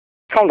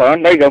Calm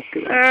down. There you go.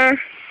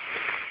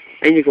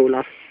 In you go,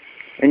 lad.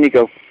 In you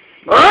go.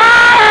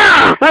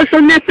 Ah! That's so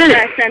nifty.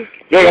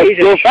 There you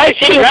go. Right,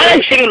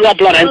 single rub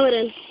blood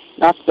in.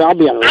 That'll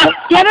be alright.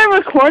 You ever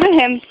recorded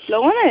him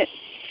blowing it?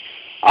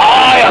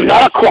 I am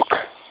not a cook.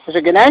 Is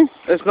it getting in?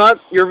 It's not.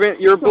 Your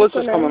blood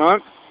is coming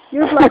out.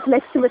 Your blood's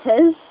mixed with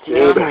his.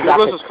 Your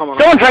blood is coming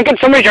out. Someone drink it.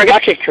 Somebody drink it.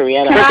 Actually,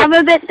 Korean. Can I have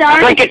a bit,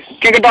 darling? Drink it.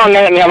 Drink it down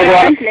there and have a go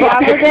at it.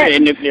 Have a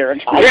bit. Nuclear.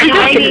 I'll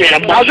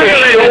go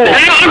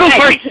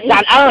first.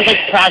 Dad, I don't think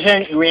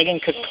President Reagan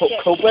could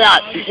cope with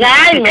that. Yeah,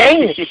 I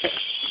mean.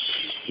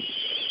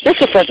 This is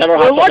the first ever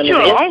hot What's dog in the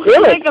wrong?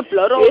 Really? Like a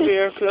blood over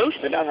your clothes.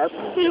 Did that hurt?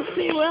 You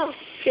pretty well.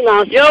 Come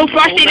on. Yo,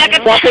 Frosty, look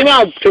at Frosty,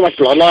 now too much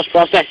blood loss,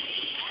 Frosty.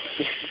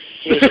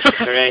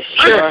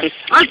 Sure.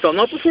 I've done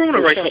that before when I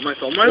raised up my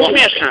thumb. I Give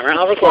me a camera.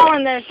 I'll record. Go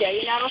in there,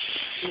 Jay, now.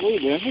 What are you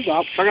doing? Who's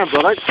that? Sucking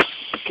blood out.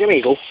 Give me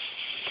a go.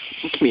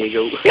 Give me a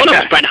go. What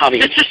a spread hobby.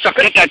 Just suck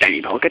it. Get that there,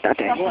 you know. Get that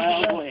there. I'll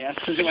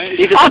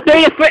do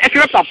you if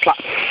you're up that flat.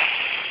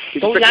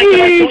 Don't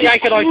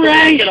yank it out. Don't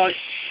yank it out.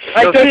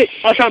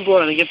 I'll try and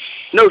blow it in again.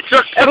 No,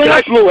 suck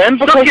it blow in.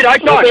 Suck it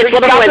out, dog. There's a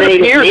gap that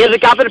appears. There's a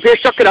gap that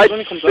appears. Suck it out.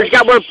 There's a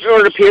gap where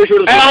it appears.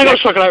 I'm gonna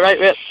suck it out, right?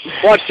 Wait.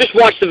 Just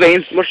watch the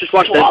veins. Just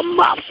watch this. Oh,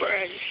 my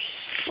friend.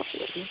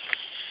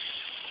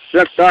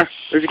 Look,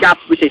 there's a gap.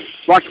 We see.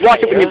 Watch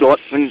it when you blow it.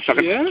 When you suck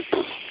it. Yeah.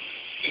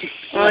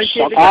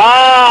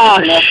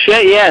 Ah,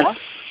 shit, yeah.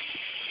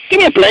 Give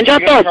me a blend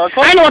shot, dog.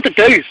 I know what to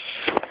do.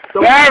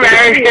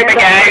 Very stupid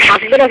guys.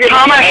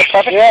 Thomas.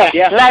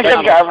 Yeah. Let's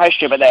observe how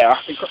stupid they are.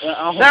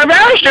 They're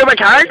very stupid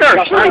characters.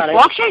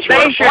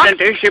 They shouldn't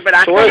do stupid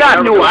acting.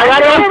 Tell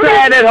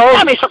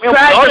me something.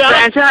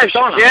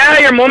 Yeah,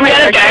 your mum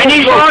had a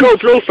Chinese one.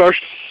 Go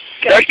first.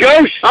 There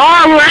goes.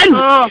 Oh, we're in.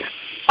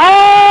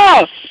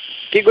 Oh!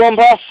 Keep going,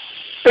 Paul.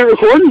 Are you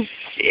recording?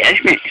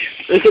 Yes, mate.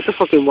 Let's get the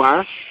fucking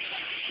wire.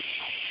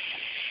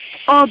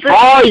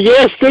 Oh,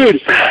 yes,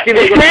 dude. Give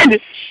me a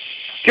hand.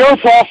 Go,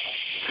 Paul.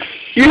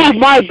 You have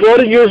my blood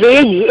in your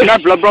veins. We're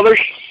not blood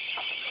brothers.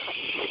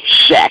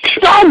 Sex.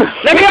 Done!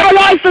 Let me have a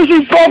life, this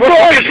is blood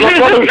brothers.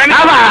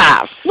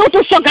 Have a... No,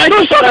 don't suck it out.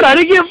 Don't suck it out.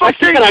 Give fuck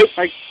take it out.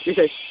 Right, you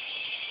say.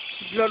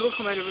 Blood will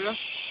come out of here.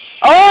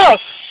 Oh!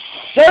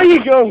 There you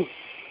go.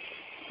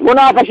 We're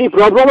not actually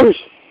blood brothers.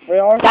 We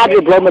are. Dad,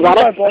 your blood without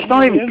it. It's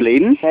not even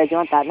bleeding. Hey, do you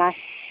want that now?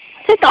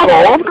 Take that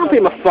off. Can't be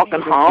my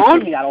fucking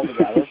hand. That all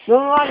together.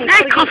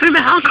 Hey, can't be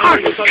my hand card.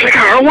 Take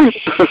heroin.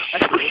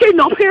 I'm shooting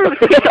up here.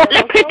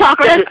 Pit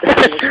talker.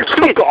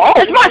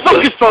 It's my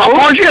fucking phone. I'll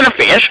punch you in the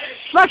face.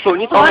 It's my phone,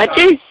 you thought. Oh,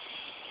 Give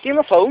me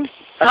my phone.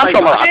 That's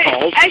some of that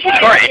calls.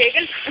 Alright,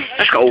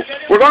 let's go.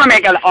 We're going to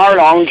make an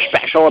hour-long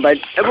special about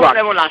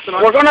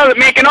We're going to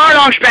make an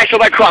hour-long special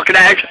about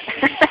crocodiles.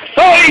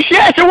 Holy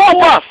shit, it's a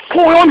whopper!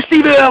 Oh, I'm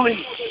Steve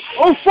Elling.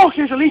 Oh, fuck,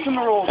 there's a leaf in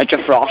the road. It's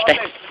a frosty.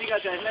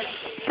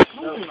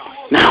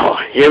 Now,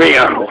 here we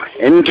go.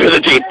 Into the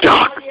deep,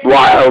 dark,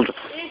 wild.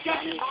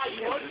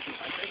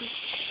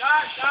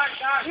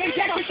 There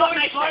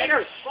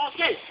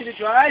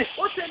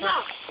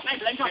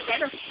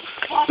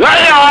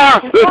they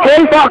are! The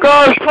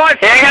bullfuckers!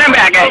 Hanging them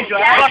back in.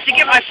 Frosty,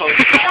 get my phone.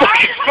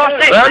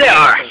 There they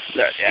are.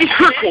 He's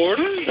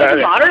recording. There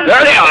they are.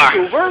 There they are.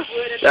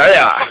 There they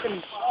are.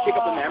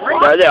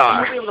 There they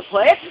are.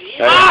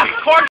 Ah,